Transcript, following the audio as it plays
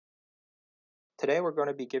Today we're going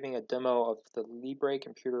to be giving a demo of the Libre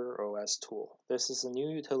Computer OS tool. This is a new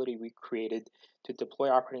utility we created to deploy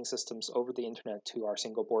operating systems over the internet to our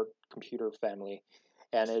single board computer family,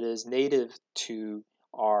 and it is native to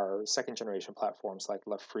our second generation platforms like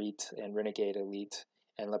Libre and Renegade Elite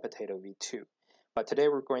and Potato V2. But today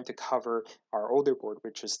we're going to cover our older board,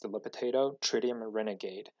 which is the Potato, Tritium, and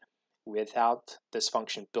Renegade, without this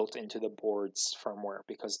function built into the board's firmware,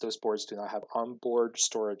 because those boards do not have onboard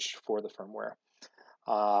storage for the firmware.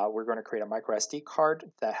 We're going to create a MicroSD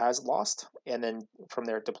card that has lost, and then from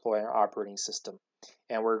there deploy an operating system.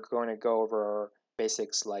 And we're going to go over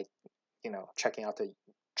basics like, checking out the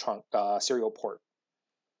trunk serial port.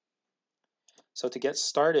 So to get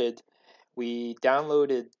started, we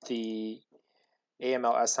downloaded the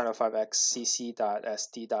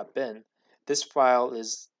AML-S905X-CC.sd.bin. This file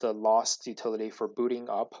is the lost utility for booting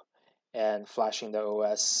up and flashing the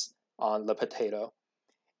OS on the Potato.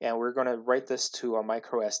 And we're going to write this to a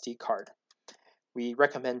microSD card. We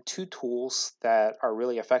recommend two tools that are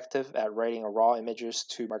really effective at writing raw images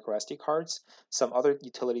to microSD cards. Some other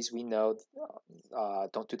utilities we know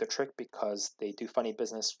don't do the trick because they do funny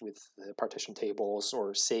business with the partition tables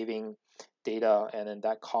or saving data, and then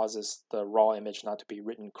that causes the raw image not to be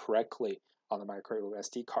written correctly on the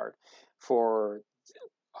microSD card. For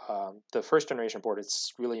the first generation board,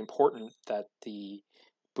 it's really important that the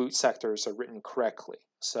boot sectors are written correctly.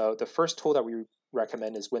 So the first tool that we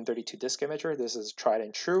recommend is Win32 Disk Imager. This is tried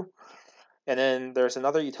and true. And then there's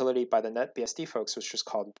another utility by the NetBSD folks, which is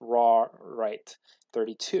called Raw Write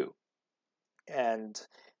 32. And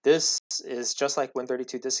this is just like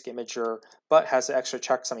Win32 Disk Imager, but has extra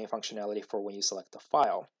checksumming functionality for when you select a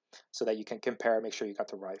file, so that you can compare and make sure you got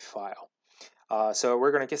the right file. So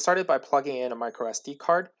we're going to get started by plugging in a microSD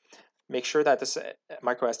card. Make sure that this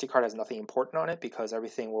microSD card has nothing important on it, because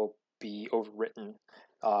everything will be overwritten.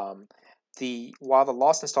 While the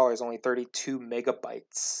lost installer is only 32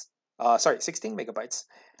 megabytes, 16 megabytes,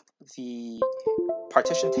 the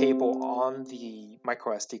partition table on the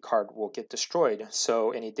microSD card will get destroyed,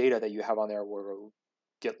 so any data that you have on there will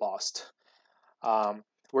get lost.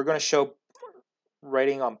 We're going to show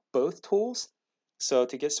writing on both tools. So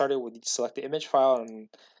to get started, we select the image file and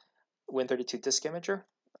Win32 Disk Imager.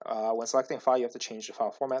 When selecting a file, you have to change the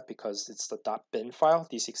file format because it's the .bin file.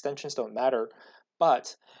 These extensions don't matter,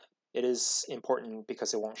 but it is important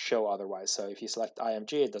because it won't show otherwise. So if you select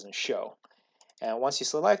IMG, it doesn't show. And once you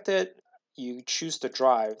select it, you choose the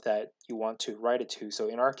drive that you want to write it to. So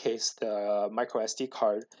in our case, the microSD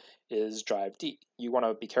card is drive D. You want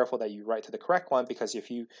to be careful that you write to the correct one, because if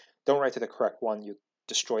you don't write to the correct one, you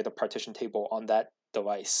destroy the partition table on that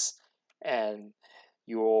device, and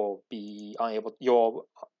you'll be unable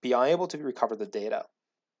to recover the data.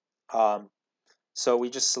 So we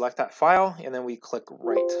just select that file, and then we click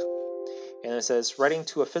Write. And it says, writing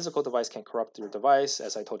to a physical device can corrupt your device,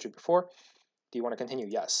 as I told you before. Do you want to continue?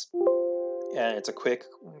 Yes. And it's a quick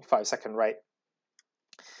 5-second write.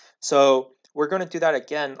 So we're going to do that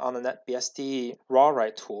again on the NetBSD raw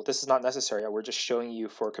write tool. This is not necessary. We're just showing you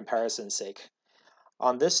for comparison's sake.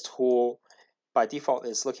 On this tool, by default,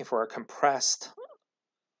 is looking for a compressed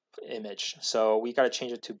image. So we got to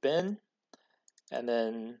change it to bin, and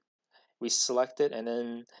then we select it, and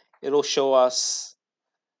then it'll show us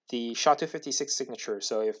the SHA-256 signature.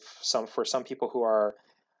 So if for some people who are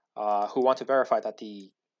who want to verify that the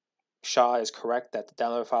SHA is correct, that the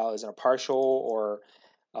download file isn't a partial or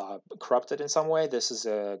corrupted in some way, this is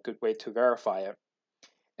a good way to verify it.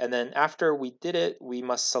 And then after we did it, we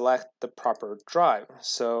must select the proper drive.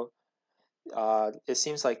 So it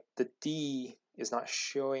seems like the D is not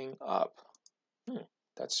showing up.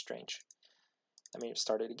 That's strange. Let me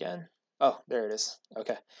start it again. Oh, there it is.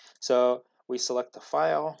 Okay, so we select the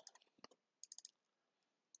file,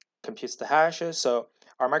 computes the hashes. So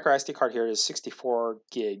our microSD card here is 64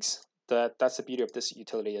 gigs. That's the beauty of this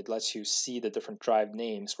utility. It lets you see the different drive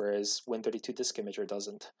names, whereas Win32 Disk Imager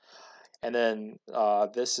doesn't. And then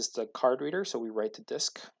this is the card reader, so we write to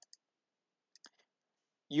disk.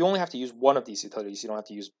 You only have to use one of these utilities. You don't have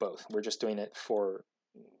to use both. We're just doing it for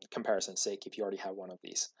comparison's sake if you already have one of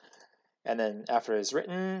these. And then after it's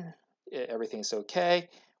written, everything's okay.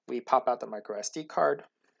 We pop out the microSD card,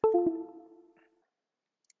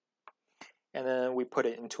 and then we put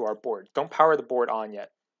it into our board. Don't power the board on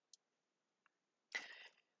yet.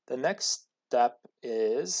 The next step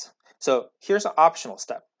is, so here's an optional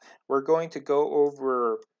step. We're going to go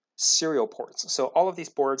over serial ports. So all of these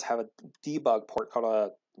boards have a debug port called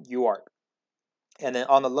a UART. And then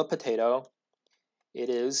on the Potato, it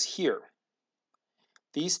is here.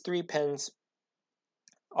 These 3 pins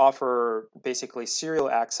offer basically serial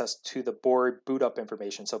access to the board boot up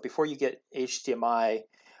information. So before you get HDMI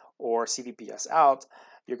or CVBS out,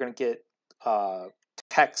 you're going to get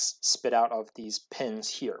text spit out of these pins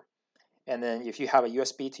here. And then if you have a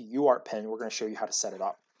USB to UART pin, we're going to show you how to set it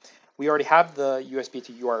up. We already have the USB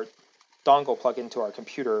to UART dongle plugged into our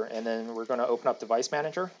computer, and then we're going to open up Device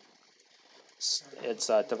Manager. It's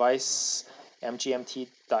device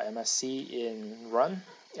mgmt.msc in run,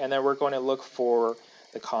 and then we're going to look for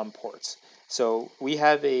the COM ports. So we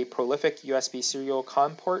have a prolific USB serial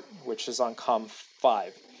COM port, which is on COM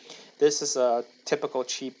 5. This is a typical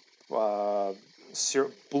cheap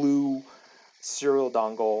blue serial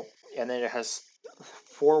dongle, and then it has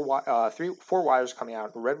four wires coming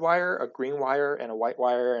out: a red wire, a green wire, and a white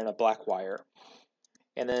wire, and a black wire.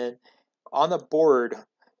 And then on the board,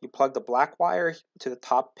 you plug the black wire to the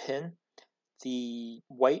top pin, the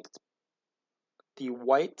white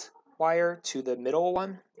wire to the middle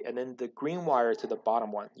one, and then the green wire to the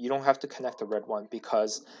bottom one. You don't have to connect the red one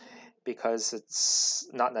because it's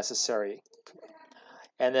not necessary.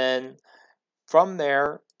 And then from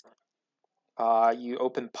there, you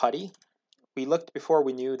open PuTTY. We looked before,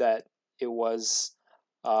 we knew that it was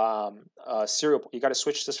a serial. You got to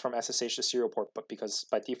switch this from SSH to serial port, but because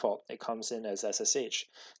by default it comes in as SSH.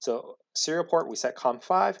 So serial port, we set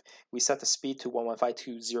COM5. We set the speed to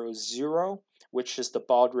 115.200, which is the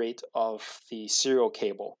baud rate of the serial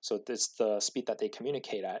cable. So it's the speed that they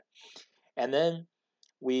communicate at. And then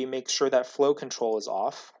we make sure that flow control is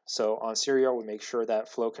off. So on serial, we make sure that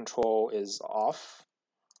flow control is off.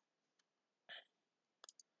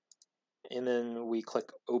 And then we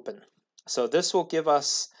click open. So this will give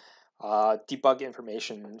us debug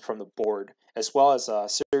information from the board, as well as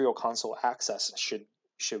serial console access should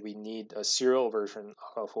we need a serial version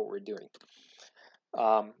of what we're doing.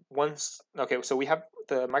 Okay, so we have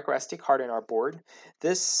the microSD card in our board.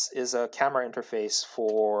 This is a camera interface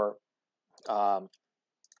for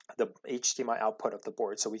the HDMI output of the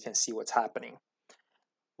board, so we can see what's happening.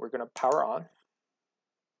 We're going to power on.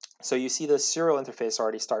 So you see the serial interface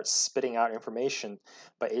already starts spitting out information,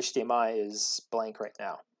 but HDMI is blank right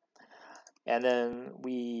now. And then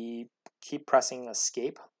we keep pressing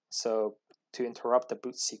escape, so to interrupt the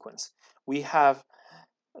boot sequence. We're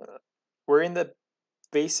in the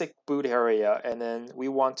basic boot area, and then we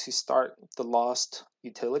want to start the lost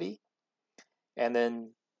utility. And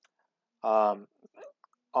then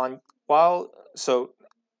so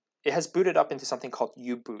it has booted up into something called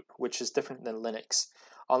U-boot, which is different than Linux.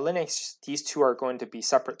 On Linux, these two are going to be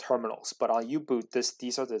separate terminals, but on U-boot,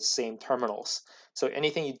 these are the same terminals. So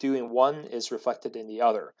anything you do in one is reflected in the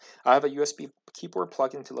other. I have a USB keyboard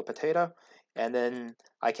plugged into the potato, and then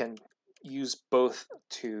I can use both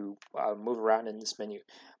to move around in this menu.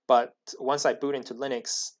 But once I boot into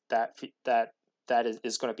Linux, that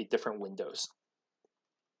is going to be different windows.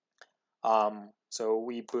 So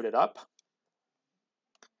we boot it up,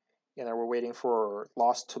 and then we're waiting for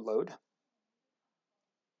lost to load.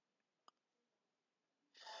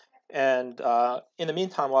 And in the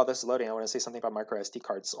meantime, while this is loading, I want to say something about microSD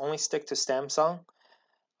cards. Only stick to Samsung,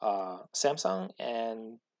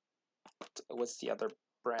 and what's the other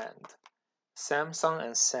brand? Samsung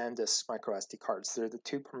and SanDisk microSD cards. They're the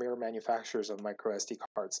two premier manufacturers of microSD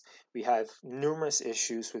cards. We have numerous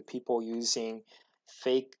issues with people using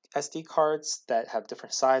fake SD cards that have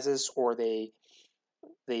different sizes, or they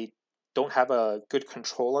don't have a good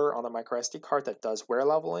controller on the microSD card that does wear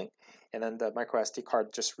leveling, and then the microSD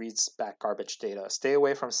card just reads back garbage data. Stay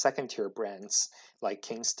away from second-tier brands like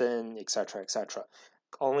Kingston, etc., etc.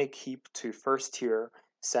 Only keep to first-tier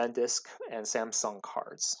SanDisk and Samsung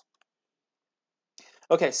cards.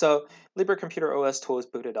 Okay, so Libre Computer OS tool is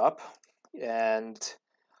booted up, and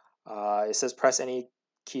it says press any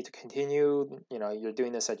key to continue. You're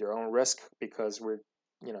doing this at your own risk because we're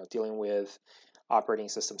dealing with operating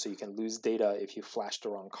system, so you can lose data if you flash the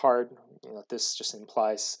wrong card. This just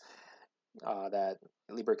implies that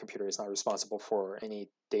Libre Computer is not responsible for any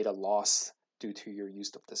data loss due to your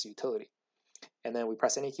use of this utility. And then we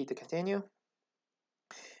press any key to continue,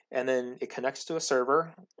 and then it connects to a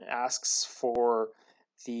server, asks for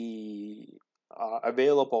the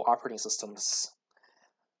available operating systems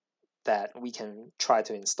that we can try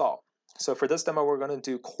to install. So for this demo, we're going to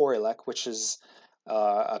do CoreELEC, which is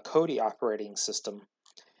a Kodi operating system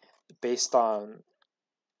based on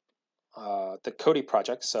the Kodi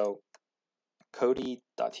project. So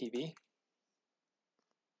Kodi.tv.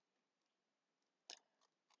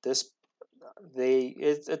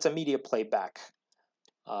 It's a media playback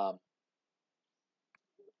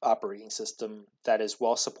operating system that is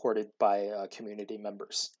well supported by community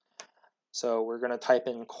members. So we're going to type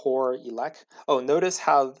in CoreELEC. Oh, notice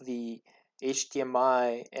how the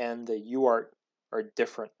HDMI and the UART are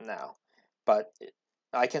different now. But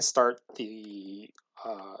I can start the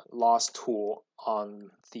loss tool on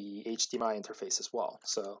the HDMI interface as well.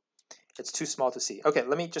 So it's too small to see. Okay,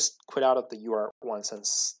 let me just quit out of the UART one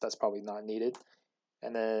since that's probably not needed.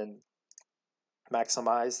 And then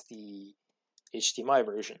maximize the HDMI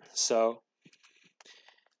version. So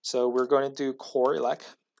we're going to do CoreELEC.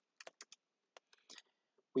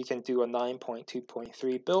 We can do a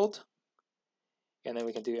 9.2.3 build, and then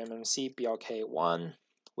we can do eMMC BLK1,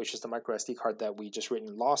 which is the microSD card that we just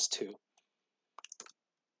written loss to.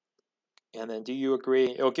 And then do you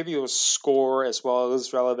agree? It'll give you a score as well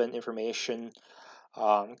as relevant information.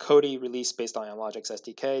 Kodi release based on Amlogic's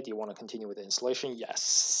SDK. Do you want to continue with the installation?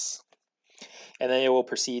 Yes. And then it will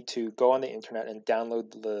proceed to go on the internet and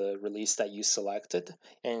download the release that you selected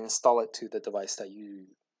and install it to the device that you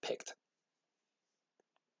picked.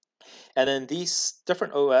 And then these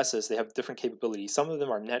different OSs, they have different capabilities. Some of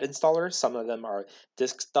them are net installers, some of them are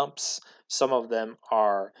disk dumps, some of them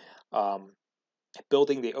are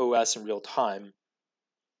building the OS in real time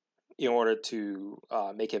in order to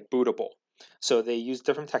make it bootable. So they use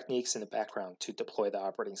different techniques in the background to deploy the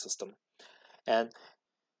operating system. And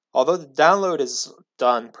although the download is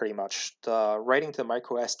done pretty much, the writing to the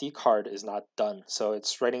microSD card is not done. So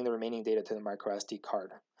it's writing the remaining data to the microSD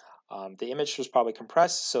card. The image was probably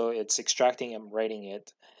compressed, so it's extracting and writing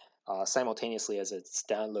it simultaneously as it's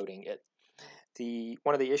downloading it.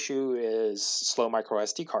 One of the issue is slow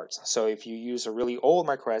microSD cards. So if you use a really old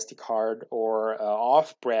microSD card or an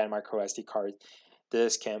off-brand microSD card,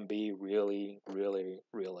 this can be really, really,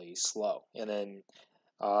 really slow. And then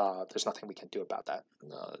there's nothing we can do about that.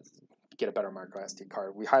 Get a better microSD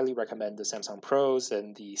card. We highly recommend the Samsung Pros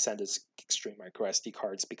and the SanDisk Extreme microSD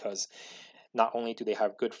cards because not only do they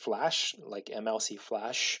have good flash, like MLC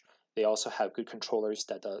flash, they also have good controllers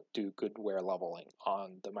that do good wear leveling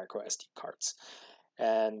on the microSD cards.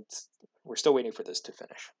 And we're still waiting for this to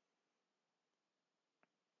finish.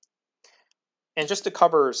 And just to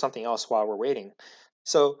cover something else while we're waiting,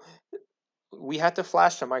 so we had to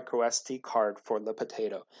flash the microSD card for Le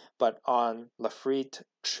Potato, but on Lafrite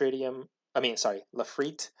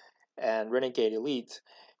and Renegade Elite,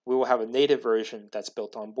 we will have a native version that's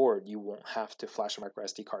built on board. You won't have to flash a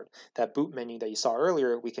microSD card. That boot menu that you saw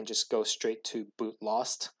earlier, we can just go straight to boot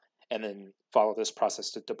lost and then follow this process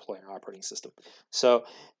to deploy an operating system. So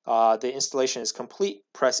the installation is complete.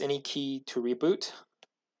 Press any key to reboot.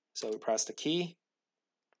 So we press the key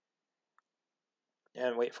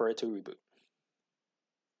and wait for it to reboot.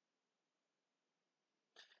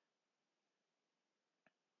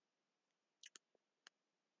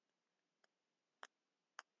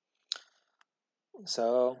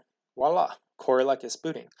 So voila, CoreELEC is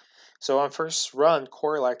booting. So on first run,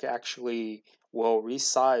 CoreELEC actually will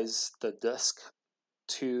resize the disk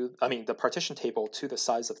the partition table to the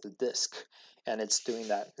size of the disk, and it's doing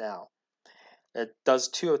that now. It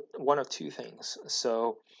does one of two things.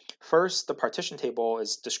 So first, the partition table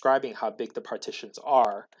is describing how big the partitions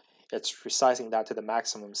are. It's resizing that to the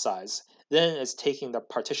maximum size. Then it's taking the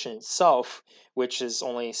partition itself, which is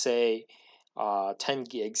only say 10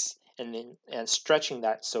 gigs, and stretching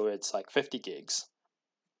that so it's like 50 gigs.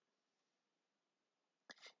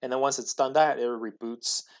 And then once it's done that, it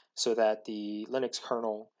reboots so that the Linux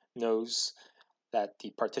kernel knows that the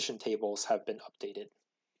partition tables have been updated.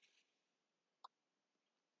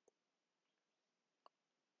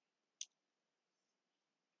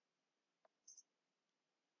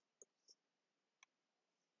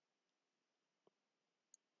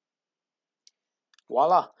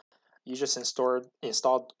 Voila! You just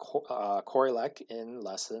installed CoreELEC in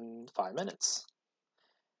less than 5 minutes.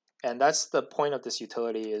 And that's the point of this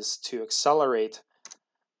utility, is to accelerate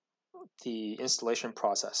the installation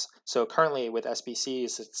process. So currently with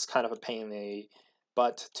SBCs, it's kind of a pain in the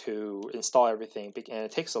butt to install everything, and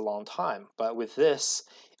it takes a long time. But with this,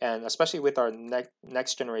 and especially with our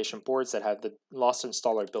next generation boards that have the loss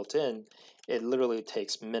installer built in, it literally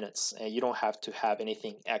takes minutes, and you don't have to have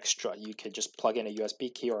anything extra. You could just plug in a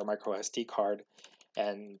USB key or a micro SD card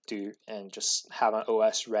and just have an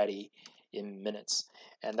OS ready in minutes.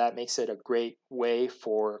 And that makes it a great way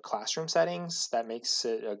for classroom settings. That makes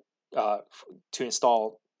it to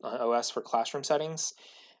install OS for classroom settings,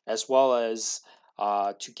 as well as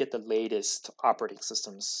to get the latest operating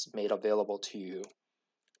systems made available to you.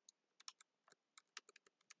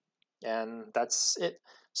 And that's it.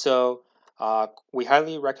 So we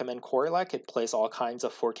highly recommend CoreELEC. It plays all kinds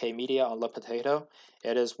of 4K media on Le Potato.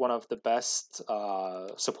 It is one of the best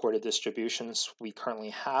supported distributions we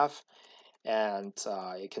currently have. and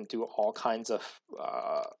it can do all kinds of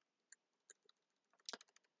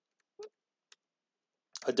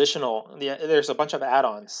additional. There's a bunch of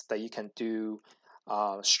add-ons that you can do,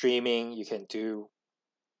 streaming, you can do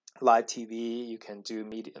live TV, you can do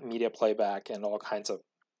media playback, and all kinds of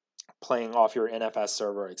playing off your NFS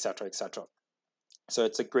server, etc., etc. So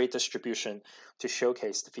it's a great distribution to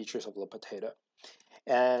showcase the features of Libre.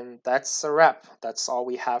 And that's a wrap. That's all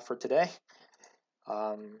we have for today.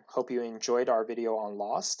 Hope you enjoyed our video on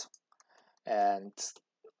Lost, and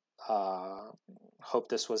hope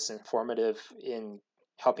this was informative in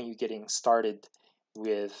helping you getting started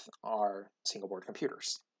with our single board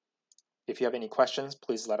computers. If you have any questions,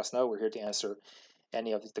 please let us know. We're here to answer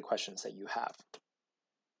any of the questions that you have.